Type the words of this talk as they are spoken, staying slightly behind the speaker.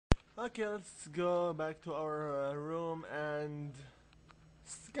Okay, let's go back to our room and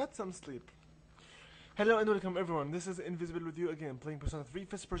get some sleep. Hello and welcome everyone, this is Invisible with you again, playing Persona 3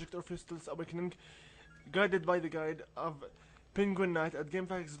 FES Project Orpheus Telos Awakening, guided by the guide of Penguin Knight at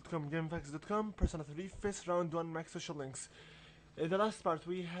gamefax.com, Persona 3 FES Round 1 Max Social Links. In the last part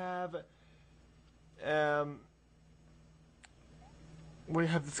we have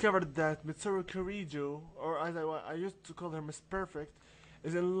discovered that Mitsuru Kirijo, or as I used to call her Miss Perfect,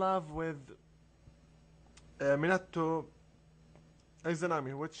 is in love with Minato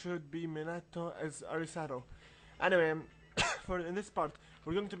Izanami, which should be Minato as Arisato. Anyway, in this part,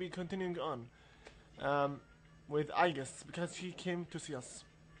 we're going to be continuing on with Aigis, because she came to see us.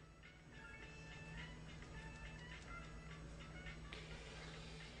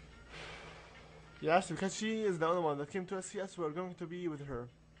 Yes, because she is the only one that came to see us, we're going to be with her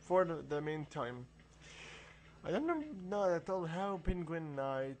for the main time. I don't know at all how Penguin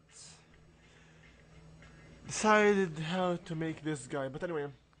Knight decided how to make this guy, but anyway,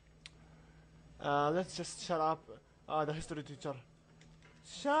 let's just shut up. The history teacher.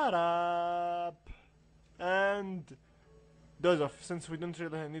 Shut up! And doze off, since we don't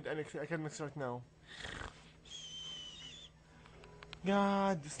really need any academics right now.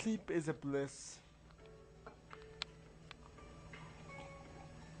 God, sleep is a bliss.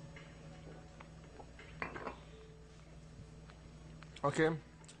 Okay,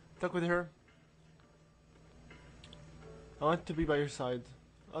 talk with her. I want to be by your side.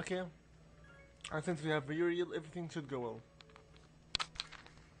 Okay. And since we have Uriel, everything should go well.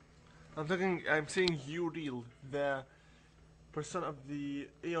 I'm saying Uriel, the person of the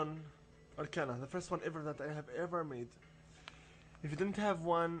Aeon Arcana, the first one ever that I have ever made. If you didn't have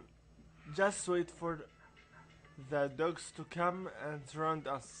one, just wait for the dogs to come and surround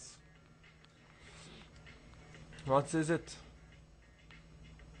us. What is it?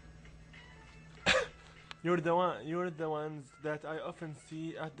 You're the ones that I often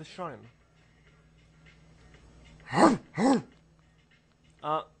see at the shrine.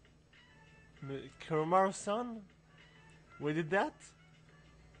 Kuromaru-san? We did that?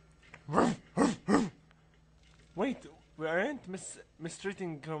 Wait, we aren't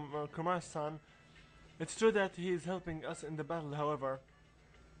mistreating Kuromaru-san. It's true that he is helping us in the battle, however.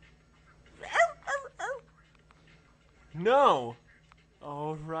 No!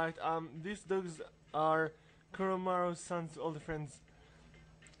 Alright, these dogs are Kuromaru-san's old friends.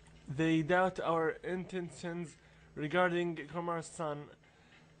 They doubt our intentions regarding Kuromaru-san,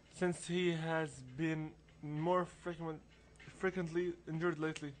 since he has been more frequently injured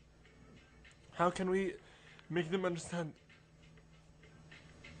lately. How can we make them understand?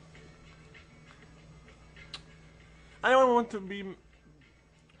 I don't want to make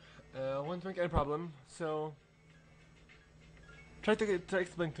any problem, so try to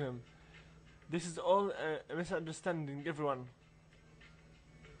explain to him. This is all a misunderstanding, everyone.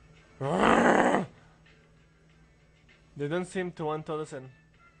 They don't seem to want to listen.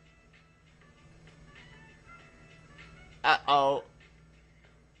 Uh-oh.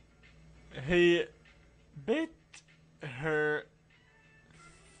 He bit her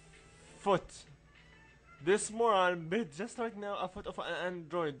foot. This moron bit just right now a foot of an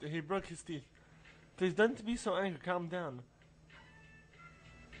android. He broke his teeth. Please don't be so angry, calm down.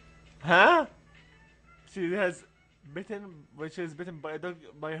 Huh? She has bitten, which is bitten by a dog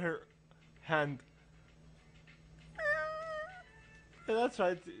by her hand. Yeah, that's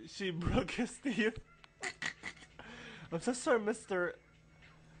right, she broke his teeth. I'm so sorry, mister.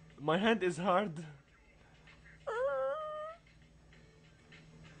 My hand is hard.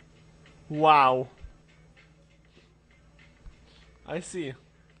 Wow. I see.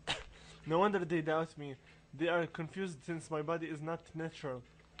 No wonder they doubt me. They are confused since my body is not natural.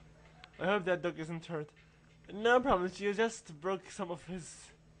 I hope that dog isn't hurt. No problem, you just broke some of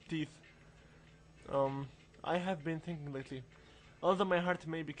his teeth. I have been thinking lately. Although my heart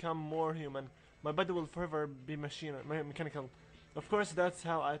may become more human, my body will forever be mechanical. Of course, that's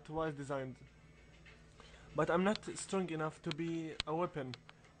how it was designed. But I'm not strong enough to be a weapon,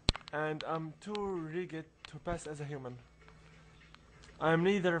 and I'm too rigid to pass as a human. I'm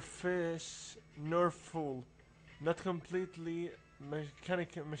neither fish nor fool, not completely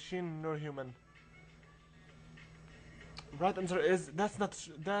mechanical machine nor human. Right answer is that's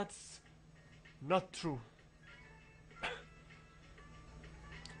not true.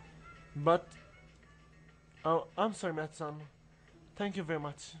 But oh, I'm sorry, Matt-san. Thank you very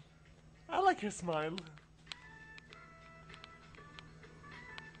much. I like your smile.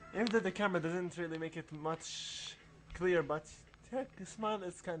 Even though the camera doesn't really make it much clear, but her smile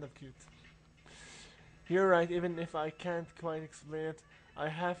is kind of cute. You're right, even if I can't quite explain it, I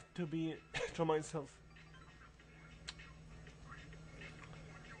have to be to myself.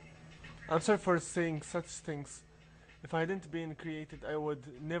 I'm sorry for saying such things. If I hadn't been created, I would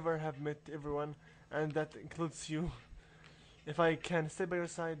never have met everyone, and that includes you. If I can stay by your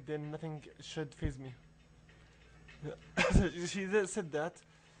side, then nothing should faze me. She said that.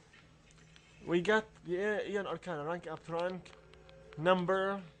 We got the Aeon Arcana rank up to rank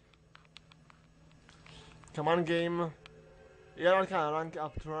number. Come on, game. Aeon Arcana rank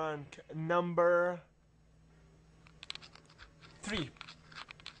up to rank number 3.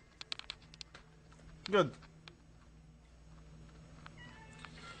 Good.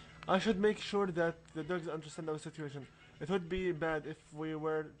 I should make sure that the dogs understand our situation. It would be bad if we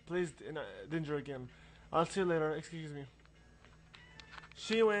were placed in danger again. I'll see you later, excuse me.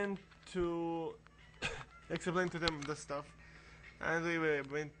 She went to explain to them the stuff, and we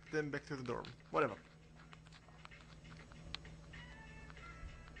went then back to the dorm. Whatever.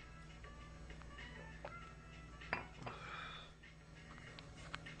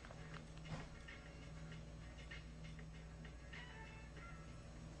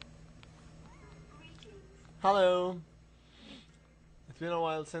 Hello. It's been a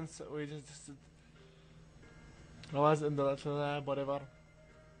while since we just I was in the lab, whatever.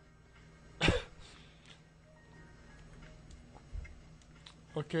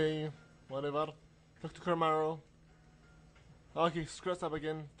 Okay, whatever. Talk to Carmaro. Okay, screw us up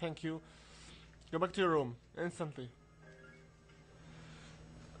again. Thank you. Go back to your room instantly.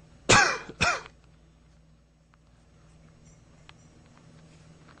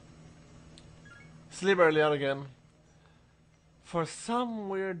 Sleep earlier again. For some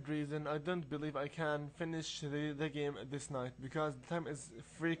weird reason, I don't believe I can finish the game this night because the time is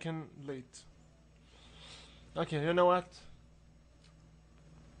freaking late. Okay, you know what?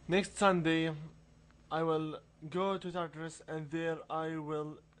 Next Sunday, I will go to Tartarus and there I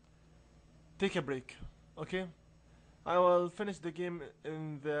will take a break. Okay? I will finish the game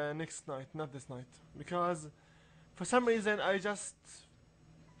in the next night, not this night. Because for some reason I just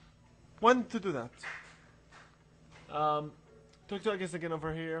want to do that. Talk to Agnes again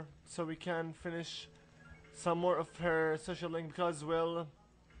over here so we can finish some more of her social link because, well,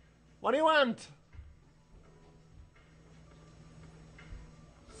 what do you want?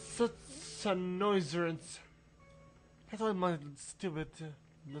 Such a noiserance. That's why my stupid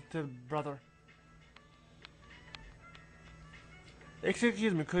little brother.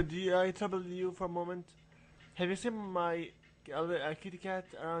 Excuse me, could I trouble you for a moment? Have you seen my kitty cat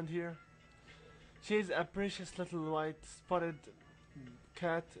around here? She's a precious little white spotted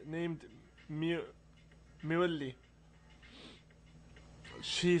cat named Miwili.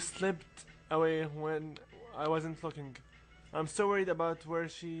 She slipped away when I wasn't looking. I'm so worried about where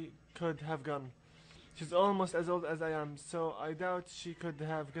she could have gone. She's almost as old as I am, so I doubt she could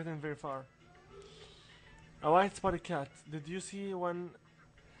have gotten very far. A white spotted cat. Did you see one?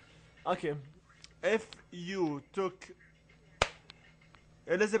 Okay. If you took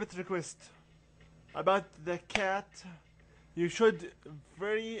Elizabeth's request about the cat, you should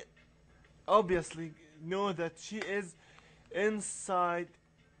very obviously know that she is inside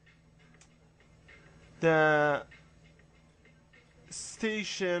the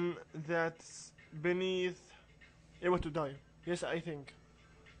station that's beneath able to die. Yes, I think.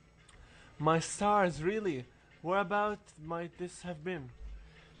 My stars, really? Whereabouts might this have been?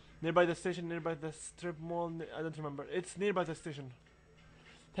 Nearby the station, nearby the strip mall, I don't remember. It's nearby the station.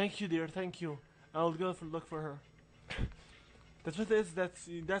 Thank you, dear, thank you. I'll go look for her. The truth is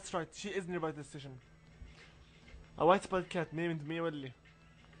that's right, she is nearby the station. A white spotted cat named Miwili.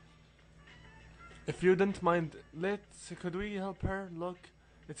 If you don't mind, could we help her? Look,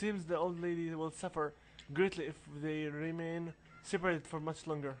 it seems the old lady will suffer greatly if they remain separated for much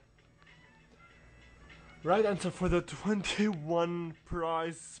longer. Right answer for the 21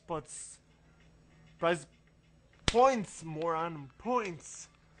 prize spots. Prize points, moron, points.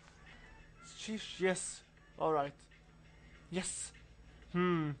 Sheesh, yes. Alright. Yes.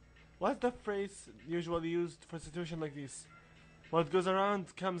 What's the phrase usually used for a situation like this? What goes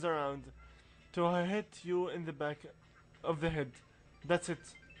around comes around. To hit you in the back of the head. That's it.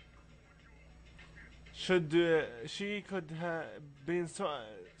 She could have been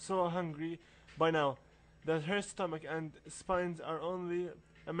so hungry by now that her stomach and spines are only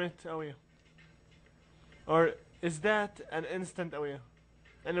a minute away. Or is that an instant away?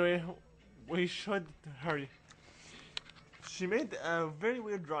 Anyway, we should hurry. She made a very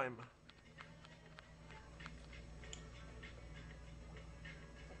weird rhyme.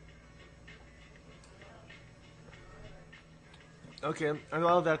 Okay, and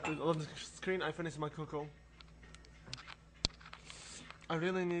while that on the screen, I finished my cocoa. I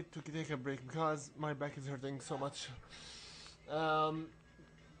really need to take a break because my back is hurting so much. Um,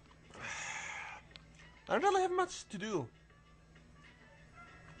 I don't really have much to do.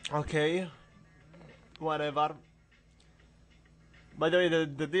 Okay, whatever. By the way,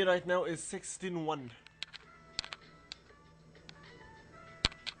 the day right now is 16-1.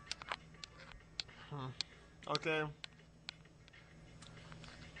 Okay.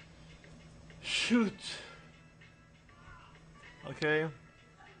 Shoot. Okay.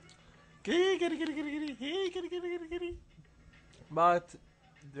 Kitty. But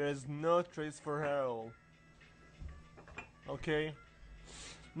there's no trace for her. Okay.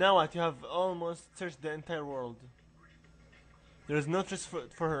 Now what? You have almost searched the entire world. There's no trace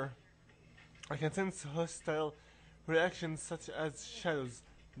for her. I can sense hostile reactions such as shadows.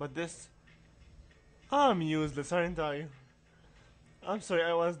 But this... I'm useless, aren't I? I'm sorry,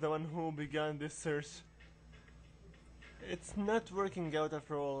 I was the one who began this search. It's not working out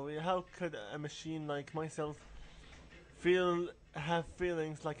after all. How could a machine like myself have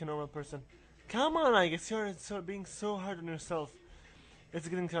feelings like a normal person? Come on, I guess you're being so hard on yourself. It's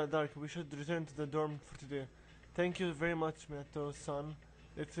getting kind of dark. We should return to the dorm for today. Thank you very much, Minato-san.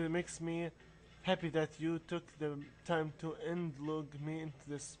 It makes me happy that you took the time to indulge me into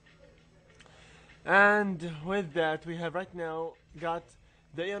this. And with that, we have right now got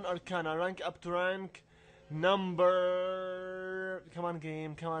the Aeon Arcana rank up to rank number... Come on,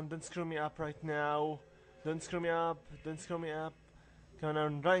 game. Come on, don't screw me up right now. Don't screw me up. Come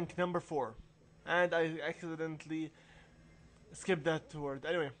on, rank number 4. And I accidentally skipped that word.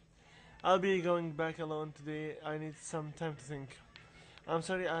 Anyway, I'll be going back alone today. I need some time to think. I'm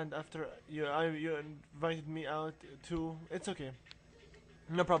sorry, and after you invited me out too. It's okay.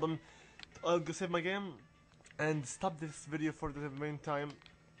 No problem. I'll go save my game and stop this video for the meantime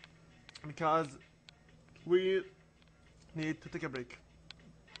because we need to take a break.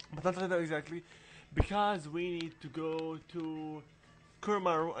 But not right now exactly, because we need to go to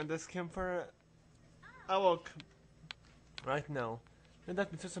Kurumaru and ask him for a walk right now. And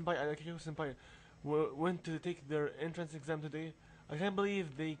that Mr. Senpai and Akiko Senpai went to take their entrance exam today. I can't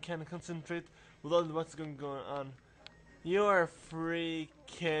believe they can concentrate with all what's going on. You are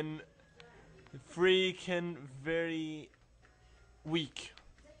freaking very weak,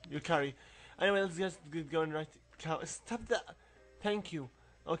 Yukari. Anyway, let's just get going right. Stop that. Thank you.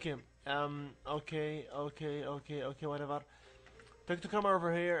 Okay. Okay, whatever. Take to come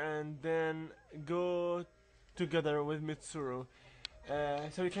over here and then go together with Mitsuru.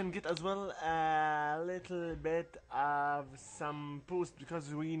 So we can get as well a little bit of some boost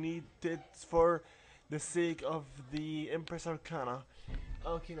because we need it for the sake of the Empress Arcana.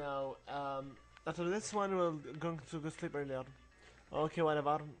 Okay, now, after this one, we're going to go sleep earlier. Okay,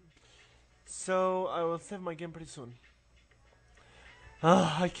 whatever. So, I will save my game pretty soon.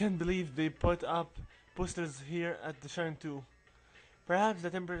 I can't believe they put up posters here at the Shrine too. Perhaps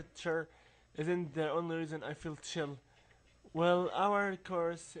the temperature isn't the only reason I feel chill. Well, our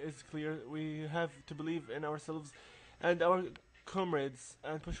course is clear. We have to believe in ourselves and our comrades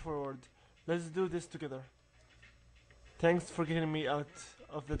and push forward. Let's do this together. Thanks for getting me out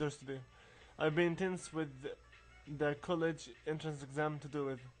of the doors today. I've been tense with the college entrance exam to do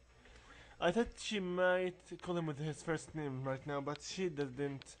with. I thought she might call him with his first name right now, but she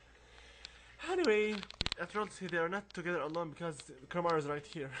didn't. Anyway, after all, see, they are not together alone because Kurumaru is right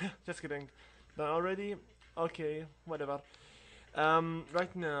here. Just kidding. Done already? Okay, whatever.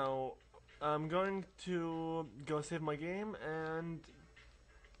 Right now, I'm going to go save my game, and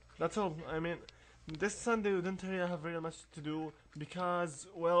that's all. I mean, this Sunday we don't really have very much to do because,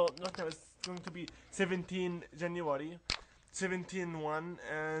 well, not now, it's going to be 17 January, 17-1,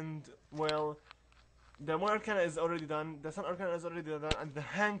 and, well, the Moon Arcana is already done, the Sun Arcana is already done, and the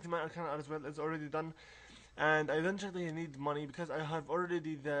Hanged Man Arcana as well is already done, and I don't really need money because I have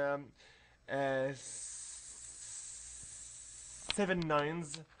already the 7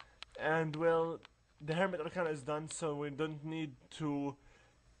 nines, and, well, the Hermit Arcana is done, so we don't need to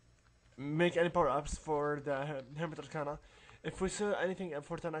make any power-ups for the Hermit Arcana. If we sell anything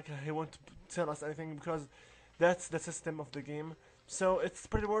for Tanaka, he won't tell us anything because that's the system of the game. So it's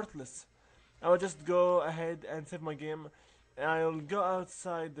pretty worthless. I will just go ahead and save my game. I'll go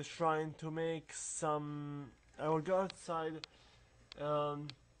outside the shrine to make some... I will go outside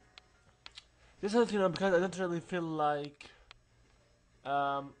just to let you know because I don't really feel like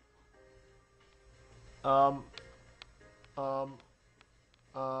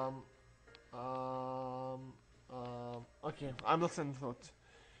okay, I'm lost in thought.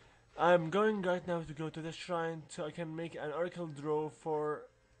 I'm going right now to go to the shrine so I can make an oracle draw for...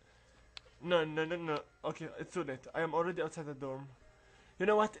 No. Okay, it's too late. I am already outside the dorm. You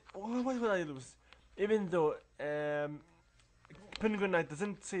know what? What will I lose? Even though Penguin Knight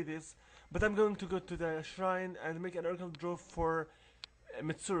doesn't say this, but I'm going to go to the shrine and make an oracle draw for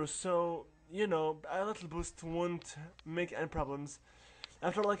Mitsuru. So you know, a little boost won't make any problems.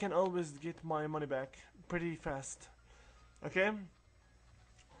 After all, I can always get my money back pretty fast. Okay?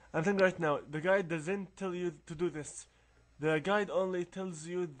 I'm thinking right now, the guide doesn't tell you to do this. The guide only tells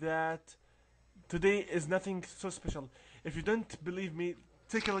you that today is nothing so special. If you don't believe me,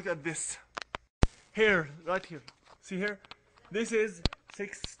 take a look at this. Here, right here. See here? This is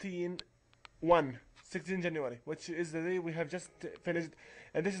 16 January, which is the day we have just finished.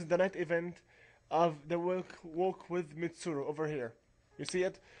 And this is the night event of the walk with Mitsuru over here. You see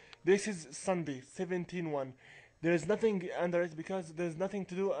it? This is Sunday, 17/1. There is nothing under it because there's nothing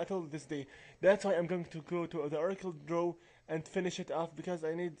to do at all this day. That's why I'm going to go to the oracle draw and finish it off because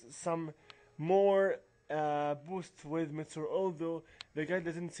I need some more boost with Mitsuru. Although the guy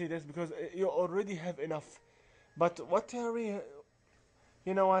doesn't say this because you already have enough. But what are we?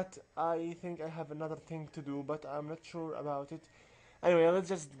 You know what? I think I have another thing to do, but I'm not sure about it. Anyway, let's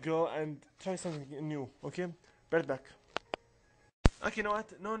just go and try something new. Okay? Right back. Okay, you know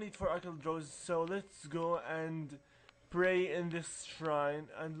what? No need for oracle draws, so let's go and pray in this shrine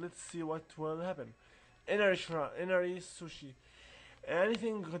and let's see what will happen. Inari shrine, Inari sushi.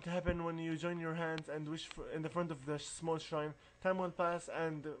 Anything could happen when you join your hands and wish for in the front of the small shrine. Time will pass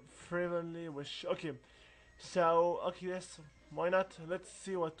and fervently wish. Okay, so okay, yes, why not? Let's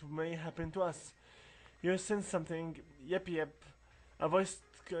see what may happen to us. You sense something. Yep. A voice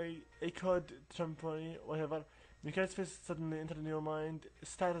echoed trumpetly, whatever. Mika's face suddenly entered in your mind.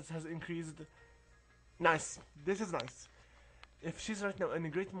 Status has increased. Nice. This is nice. If she's right now in a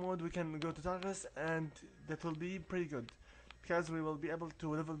great mood, we can go to Tartarus, and that will be pretty good. Because we will be able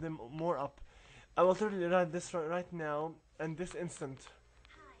to level them more up. I will totally run this right now, and this instant.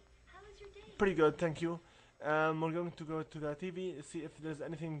 Hi, how was your day? Pretty good, thank you. We're going to go to the TV, see if there's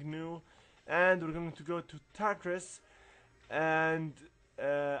anything new. And we're going to go to Tartarus, and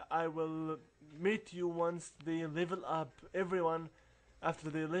I will meet you once they level up everyone. After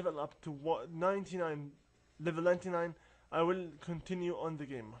they level up to 99, level 99, I will continue on the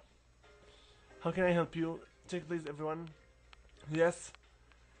game. How can I help you? Check please everyone. Yes.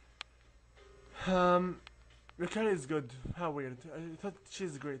 Rikari is good. How weird. I thought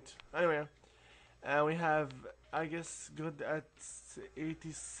she's great. Anyway, we have, I guess, good at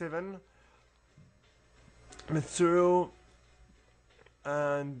 87. Mitsuru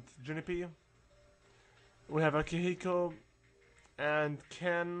and Junipi. We have Akihiko and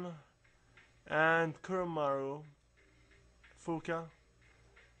Ken and Kuromaru, Fuka.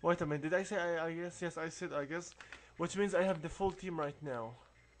 Wait a minute, did I say I guess? Yes, I said I guess. Which means I have the full team right now.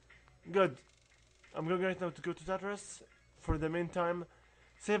 Good. I'm going right now to go to Tartarus. For the meantime,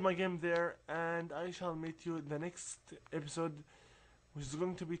 save my game there, and I shall meet you in the next episode, which is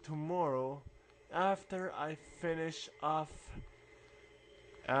going to be tomorrow, after I finish off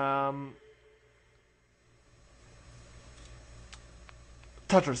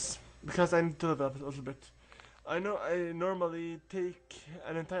Tartarus, because I need to level up a little bit. I know I normally take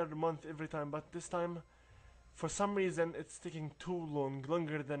an entire month every time, but this time, for some reason, it's taking too long,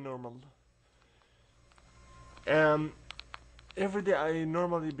 longer than normal. Every day I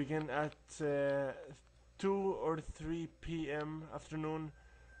normally begin at 2 or 3 p.m. afternoon,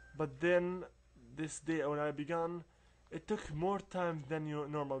 but then this day when I began, it took more time than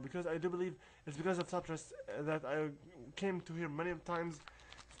normal, because I do believe it's because of Tartarus that I came to here many times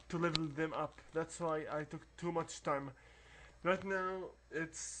to level them up. That's why I took too much time. Right now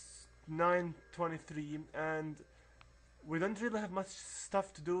it's 9:23 and we don't really have much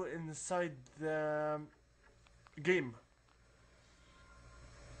stuff to do inside the game.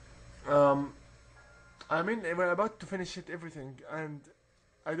 I mean, we're about to finish it everything, and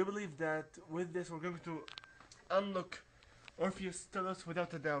I do believe that with this we're going to unlock Orpheus Telos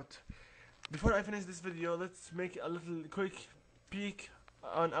without a doubt. Before I finish this video, let's make a little quick peek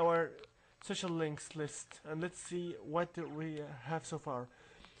on our social links list, and let's see what we have so far.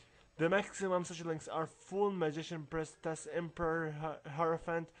 The maximum social links are Fool, Magician, Priestess, Emperor,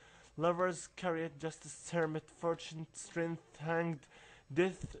 Hierophant, Lovers, Chariot, Justice, Hermit, Fortune, Strength, Hanged,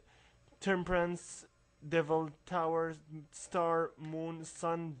 Death, Temperance, Devil, Tower, Star, Moon,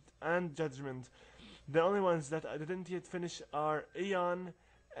 Sun, and Judgment. The only ones that I didn't yet finish are Aeon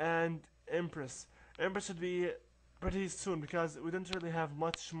and Empress. Empress should be pretty soon because we don't really have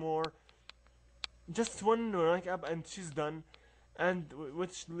much more. Just one rank up and she's done, and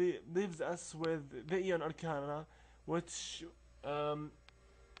which leaves us with the Aeon Arcana, which the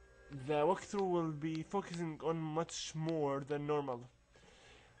walkthrough will be focusing on much more than normal.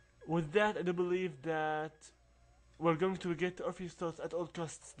 with that, I do believe that we're going to get Orpheus Telos at all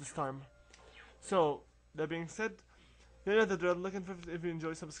costs this time. So, that being said, you know the drill. Looking for if you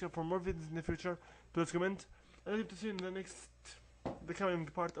enjoy, subscribe for more videos in the future. Please comment. I hope to see you in the coming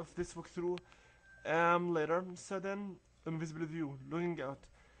part of this walkthrough later. So then, Invisible View, looking out.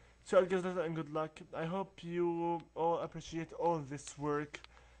 So I guess that and good luck. I hope you all appreciate all this work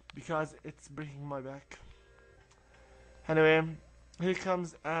because it's breaking my back. Anyway, here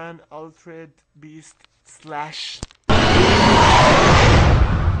comes an Altered Beast /